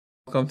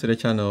Welcome to the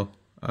channel.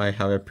 I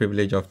have a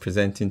privilege of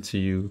presenting to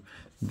you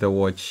the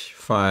Watch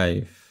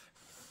 5.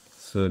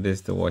 So this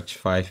is the Watch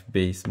 5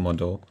 base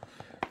model.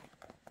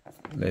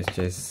 Let's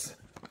just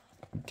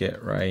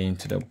get right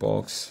into the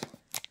box.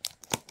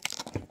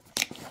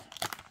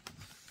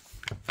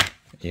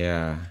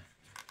 Yeah,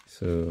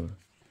 so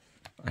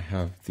I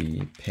have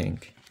the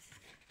pink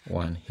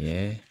one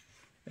here,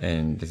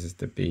 and this is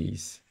the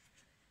base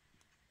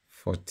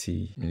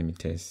 40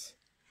 millimeters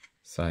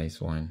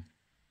size one.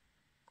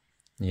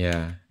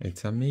 Yeah,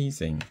 it's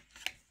amazing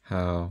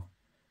how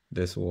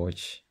this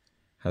watch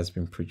has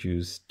been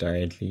produced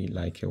directly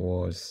like it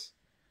was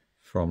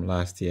from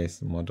last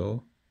year's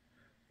model,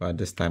 but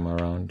this time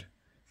around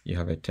you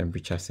have a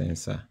temperature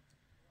sensor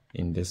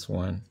in this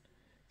one,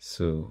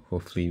 so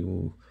hopefully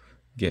we'll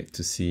get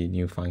to see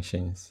new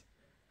functions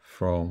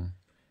from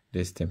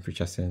this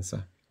temperature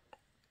sensor.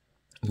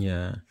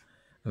 Yeah,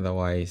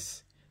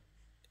 otherwise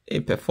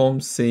it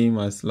performs same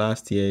as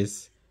last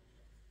year's,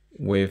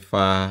 with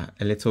a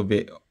little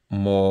bit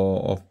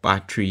more of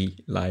battery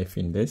life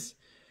in this.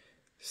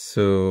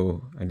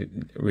 So I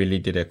really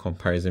did a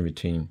comparison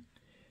between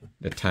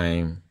the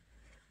time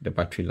the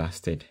battery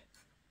lasted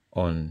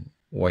on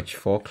Watch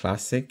 4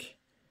 Classic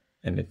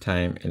and the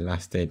time it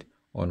lasted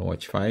on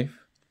Watch 5.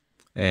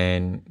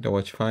 And the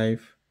Watch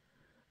 5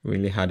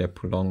 really had a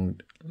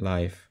prolonged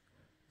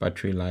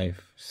battery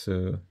life.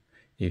 So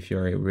if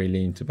you're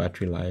really into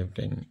battery life,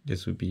 then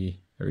this would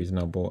be a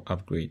reasonable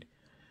upgrade.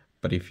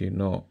 But if you're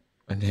not,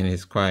 and then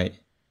it's quite,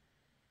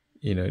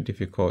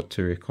 difficult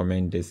to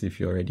recommend this if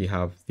you already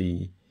have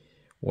the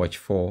Watch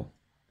 4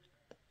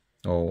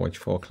 or Watch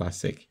 4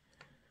 Classic.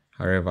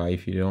 However,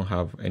 if you don't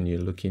have and you're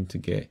looking to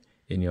get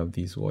any of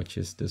these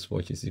watches, this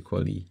watch is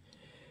equally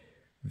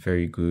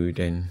very good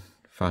and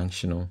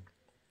functional.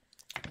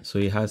 So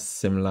it has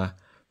similar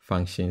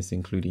functions,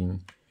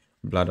 including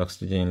blood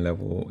oxygen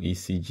level,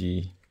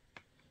 ECG,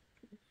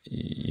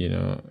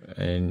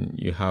 and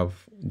you have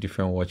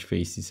different watch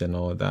faces and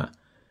all that.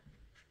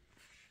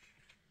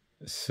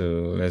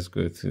 So let's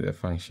go to the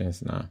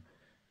functions now.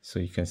 So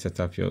you can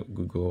set up your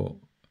Google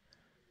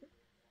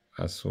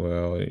as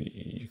well.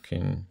 You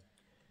can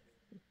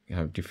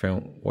have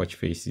different watch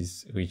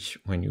faces, which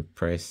when you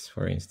press,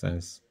 for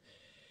instance,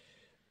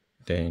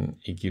 then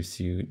it gives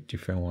you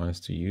different ones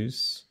to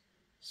use.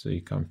 So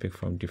you can pick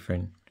from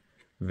different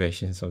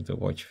versions of the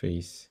watch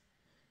face,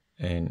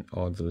 and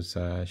all those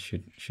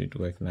should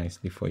work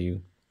nicely for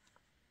you.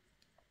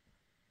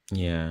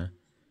 Yeah,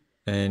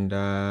 and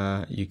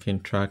you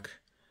can track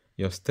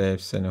your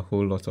steps and a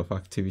whole lot of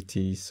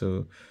activities.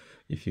 So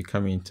if you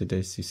come into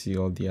this, you see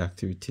all the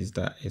activities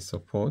that it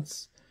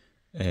supports,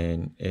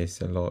 and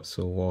it's a lot.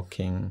 So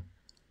walking,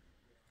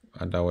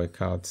 other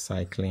workouts,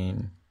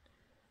 cycling,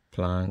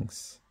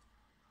 planks.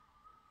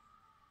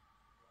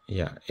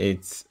 Yeah,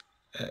 it's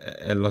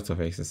a lot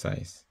of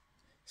exercise.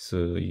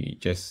 So you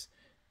just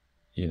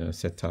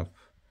set up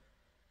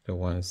the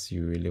ones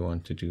you really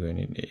want to do, and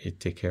it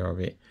take care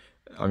of it.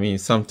 I mean,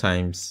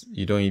 sometimes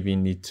you don't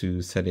even need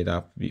to set it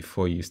up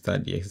before you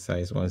start the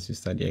exercise. Once you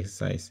start the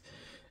exercise,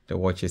 the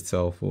watch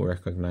itself will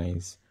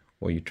recognize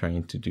what you're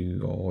trying to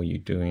do or what you're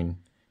doing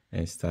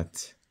and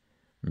start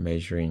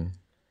measuring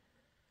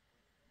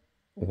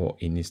what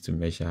it needs to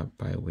measure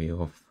by way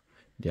of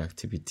the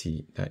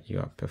activity that you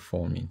are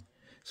performing.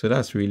 So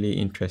that's really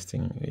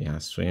interesting. It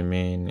has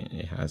swimming,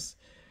 it has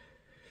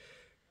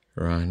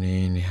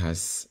running, it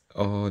has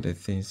all the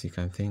things you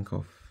can think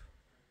of.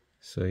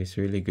 So it's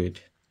really good.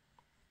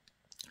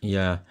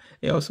 Yeah,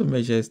 it also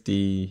measures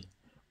the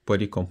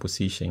body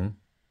composition,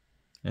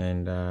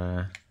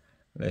 and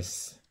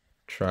let's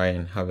try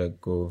and have a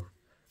go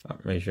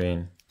at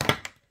measuring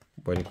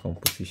body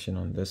composition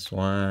on this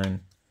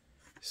one.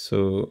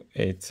 So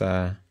it's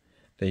the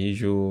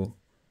usual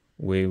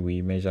way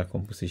we measure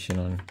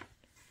composition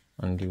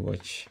on the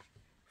Watch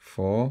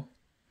 4.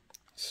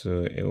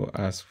 So it will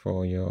ask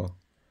for your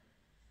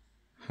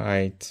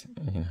height,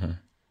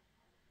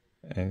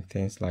 and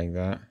things like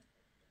that.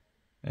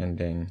 And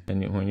then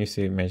when you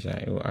say measure,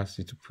 it will ask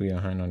you to put your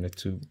hand on the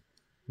two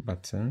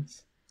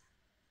buttons.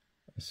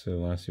 So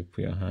once you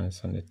put your hands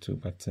on the two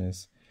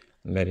buttons,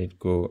 let it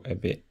go a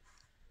bit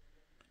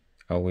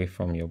away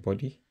from your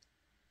body,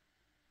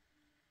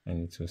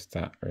 and it will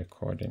start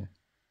recording.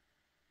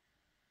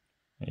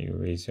 And you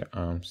raise your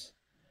arms,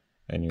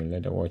 and you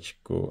let the watch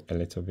go a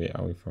little bit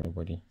away from your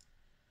body,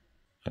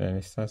 and then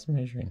it starts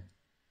measuring.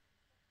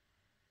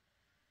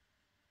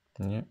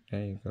 Yeah,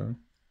 there you go.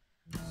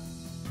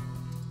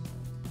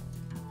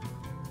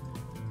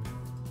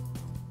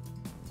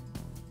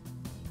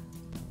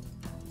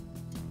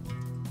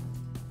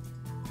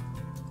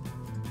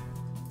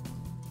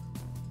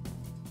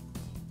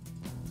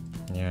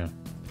 Yeah,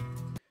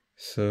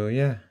 so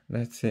yeah,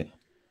 that's it,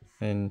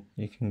 and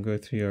you can go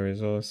through your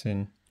results.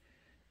 And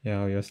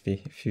yeah,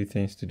 obviously a few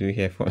things to do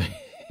here for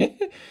me.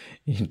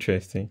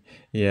 Interesting.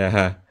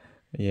 Yeah,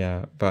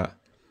 but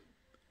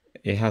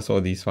it has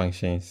all these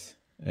functions,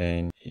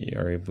 and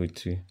you're able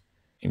to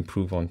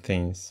improve on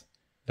things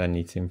that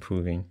need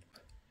improving.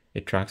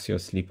 It tracks your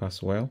sleep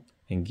as well,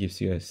 and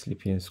gives you a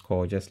sleeping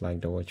score just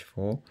like the Watch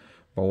 4.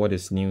 But what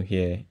is new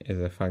here is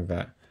the fact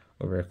that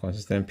over a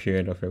consistent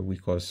period of a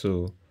week or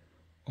so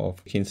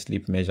of taking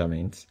sleep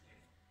measurements,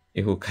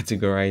 it will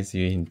categorize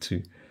you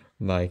into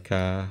like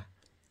an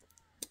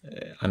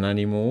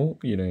animal.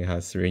 It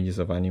has ranges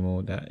of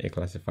animal that it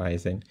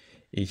classifies, and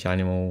each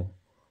animal,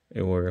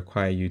 it will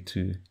require you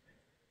to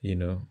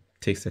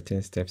take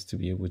certain steps to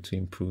be able to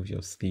improve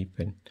your sleep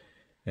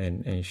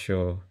and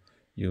ensure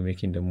you're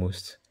making the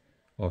most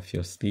of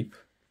your sleep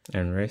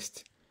and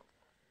rest.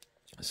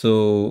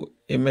 So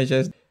it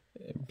measures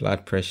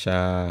blood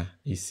pressure,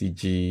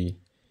 ECG,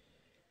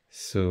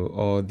 so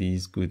all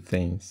these good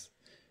things.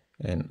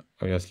 And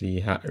obviously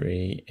heart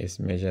rate is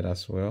measured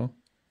as well.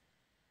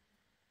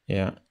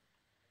 Yeah.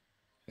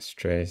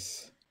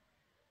 Stress,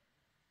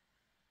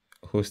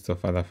 host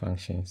of other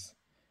functions.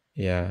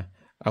 Yeah.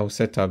 I'll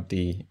set up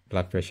the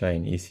blood pressure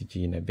and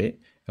ECG in a bit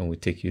and we'll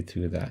take you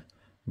through that.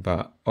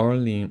 But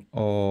all in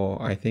all,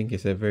 I think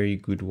it's a very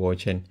good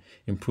watch, and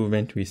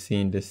improvement we've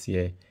seen this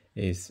year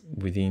is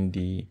within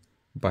the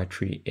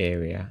battery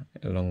area,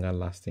 a longer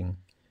lasting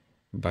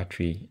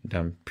battery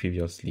than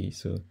previously.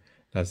 So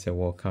that's a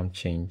welcome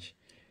change.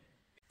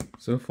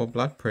 So for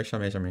blood pressure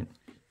measurement,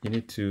 you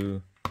need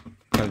to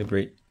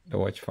calibrate the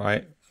Watch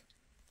 5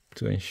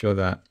 to ensure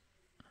that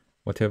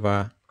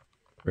whatever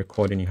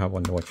recording you have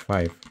on the Watch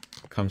 5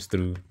 comes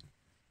through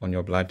on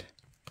your blood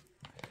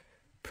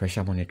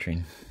pressure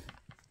monitoring.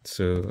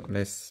 So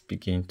let's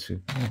begin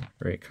to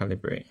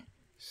recalibrate.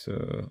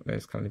 So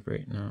let's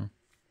calibrate now.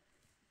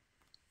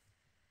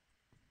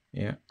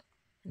 Yeah,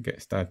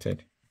 get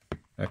started.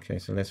 Okay,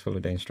 so let's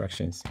follow the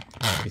instructions.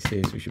 It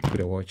says we should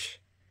put a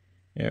watch.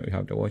 Yeah, we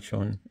have the watch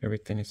on,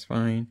 everything is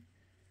fine.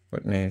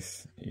 But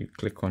next, you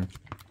click on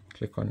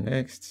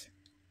next,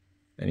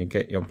 and you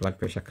get your blood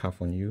pressure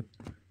cuff on you,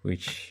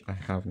 which I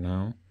have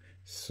now.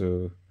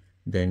 So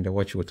then the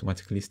watch will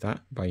automatically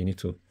start, but you need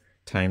to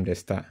time the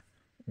start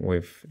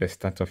with the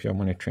start of your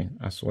monitoring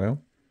as well.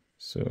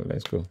 So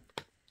let's go.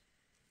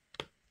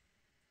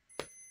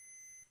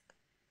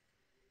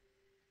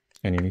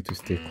 And you need to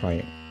stay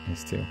quiet and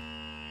still.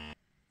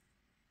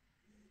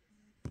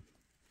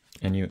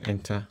 And you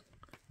enter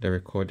the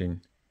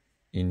recording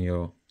in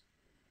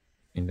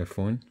the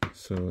phone.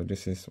 So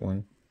this is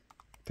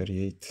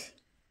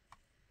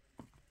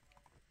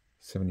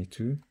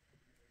 1:38:72.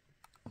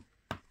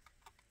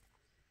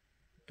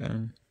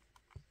 Done.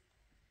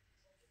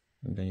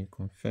 And then you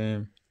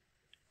confirm.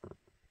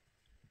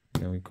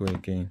 Then we go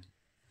again.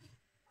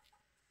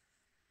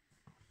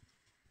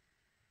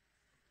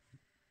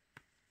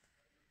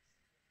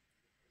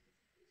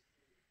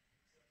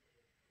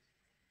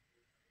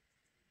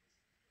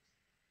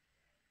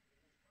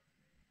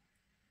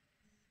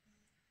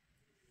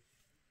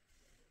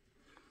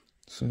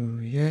 So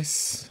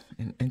yes,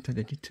 and enter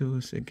the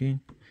details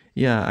again.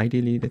 Yeah,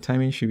 ideally the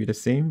timing should be the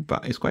same,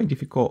 but it's quite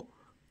difficult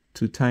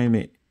to time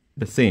it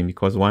the same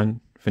because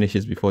one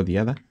finishes before the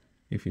other,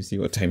 if you see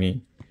what I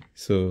mean.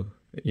 So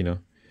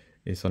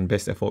it's on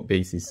best effort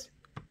basis,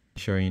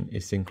 ensuring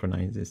it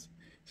synchronizes.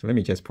 So let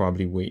me just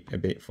probably wait a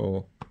bit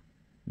for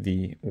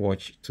the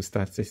watch to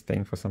start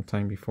system for some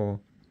time before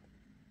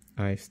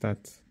I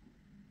start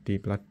the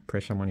blood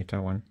pressure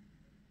monitor one.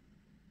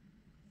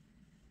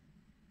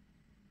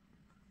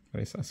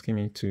 But it's asking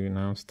me to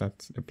now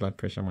start the blood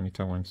pressure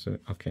monitor one. So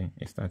okay,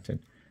 it started.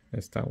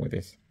 Let's start with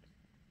this.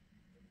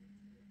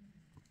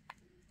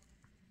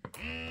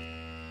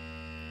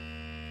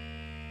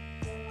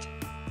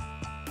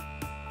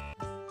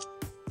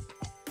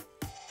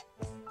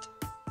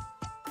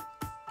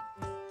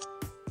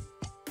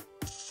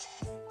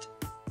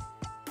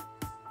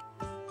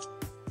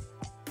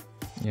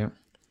 Yeah,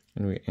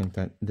 and we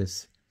enter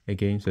this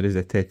again. So this is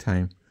the third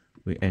time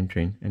we're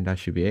entering, and that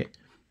should be it.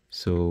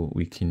 So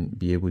we can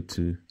be able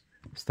to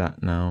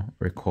start now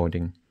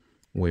recording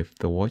with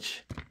the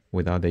watch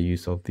without the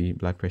use of the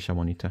blood pressure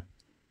monitor.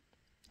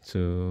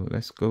 So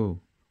let's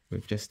go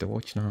with just the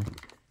watch now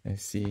and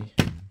see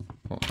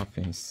what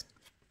happens.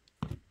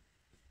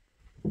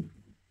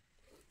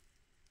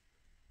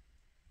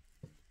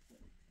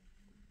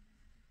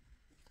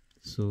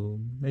 So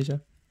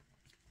measure.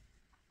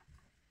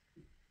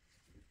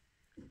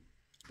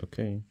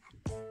 Okay.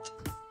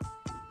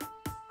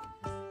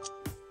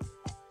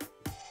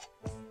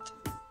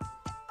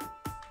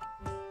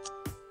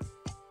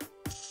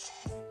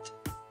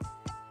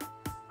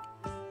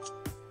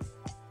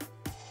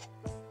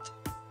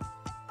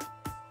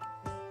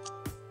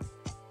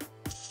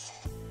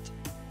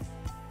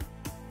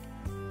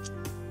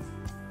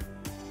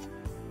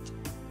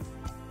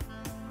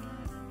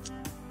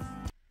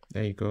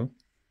 There you go.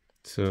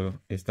 So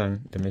it's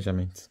done the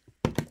measurements.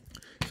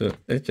 So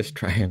let's just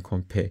try and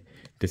compare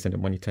this and the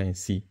monitor and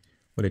see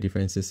what the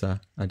differences are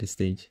at this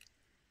stage.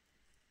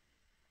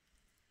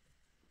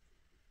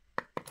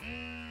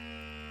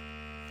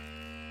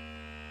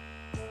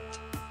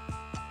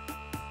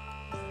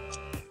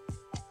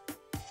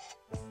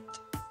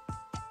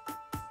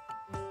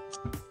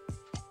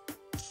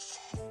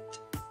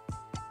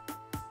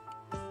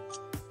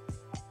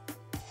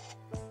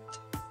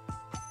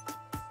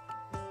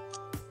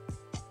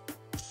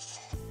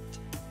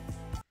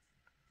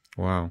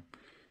 Wow,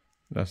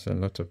 that's a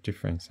lot of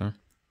difference, huh?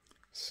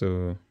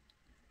 So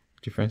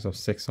difference of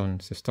 6 on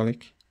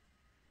systolic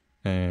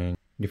and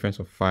difference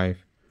of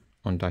 5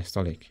 on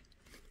diastolic.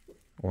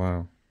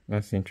 Wow,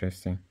 that's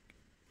interesting.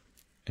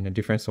 And a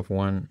difference of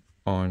 1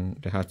 on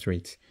the heart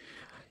rate.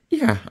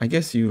 Yeah, I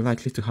guess you're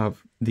likely to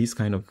have these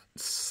kind of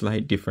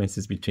slight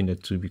differences between the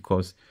two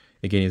because,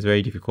 again, it's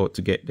very difficult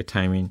to get the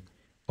timing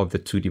of the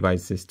two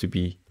devices to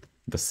be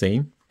the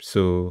same.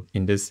 So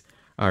in this,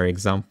 our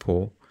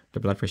example, the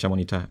blood pressure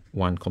monitor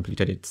one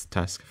completed its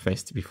task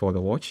first before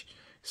the watch.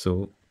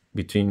 So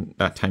between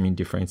that timing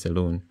difference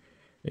alone,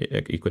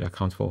 it could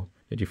account for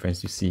the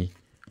difference you see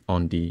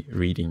on the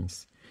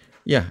readings.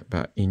 Yeah,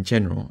 but in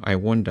general, I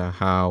wonder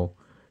how,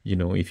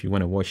 if you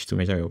want to watch to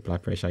measure your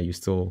blood pressure, you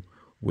still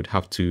would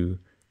have to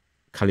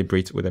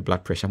calibrate with a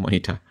blood pressure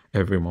monitor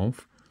every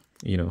month.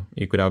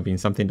 It could have been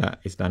something that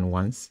is done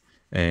once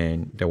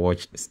and the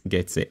watch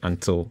gets it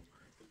until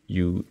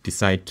you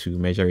decide to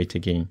measure it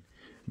again.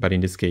 But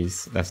in this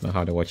case, that's not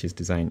how the watch is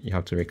designed. You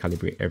have to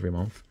recalibrate every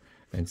month.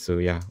 And so,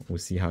 yeah, we'll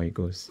see how it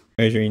goes.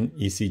 Measuring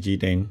ECG,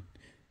 then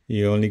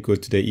you only go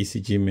to the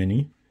ECG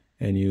menu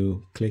and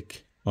you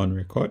click on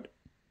record.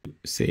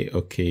 Say,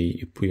 okay,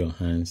 you put your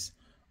hands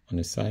on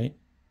the side.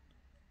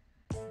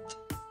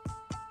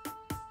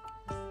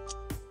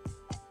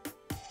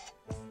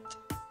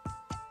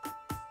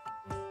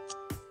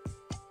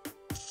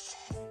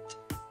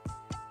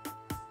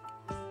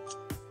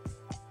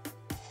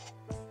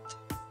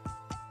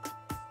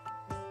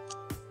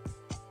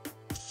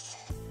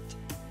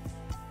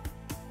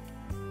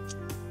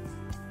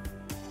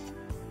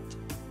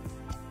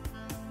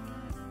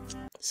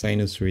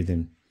 Sinus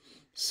rhythm,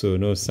 so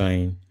no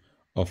sign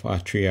of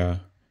atrial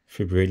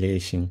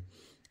fibrillation,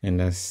 and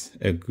that's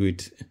a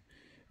good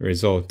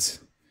result.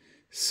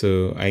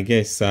 So I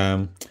guess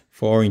for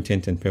all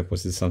intent and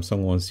purposes,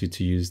 Samsung wants you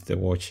to use the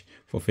watch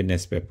for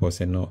fitness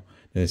purpose and not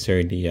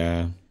necessarily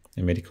a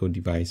medical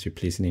device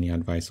replacing any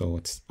advice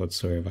or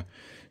whatsoever.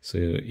 So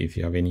if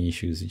you have any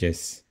issues,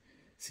 just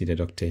see the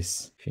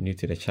doctors. If you're new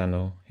to the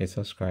channel, hit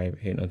subscribe,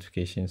 hit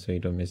notifications so you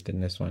don't miss the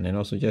next one. And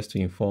also just to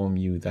inform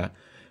you that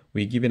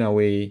we're giving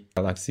away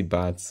Galaxy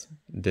Buds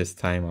this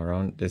time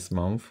around this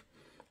month.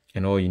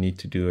 And all you need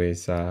to do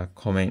is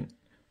comment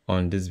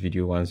on this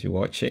video once you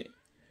watch it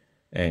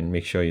and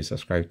make sure you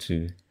subscribe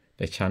to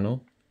the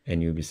channel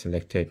and you'll be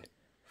selected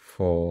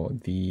for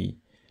the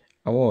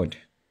award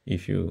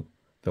if you're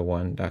the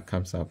one that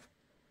comes up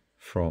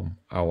from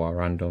our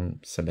random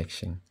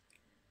selection.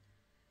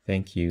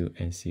 Thank you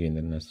and see you in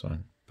the next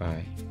one.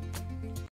 Bye.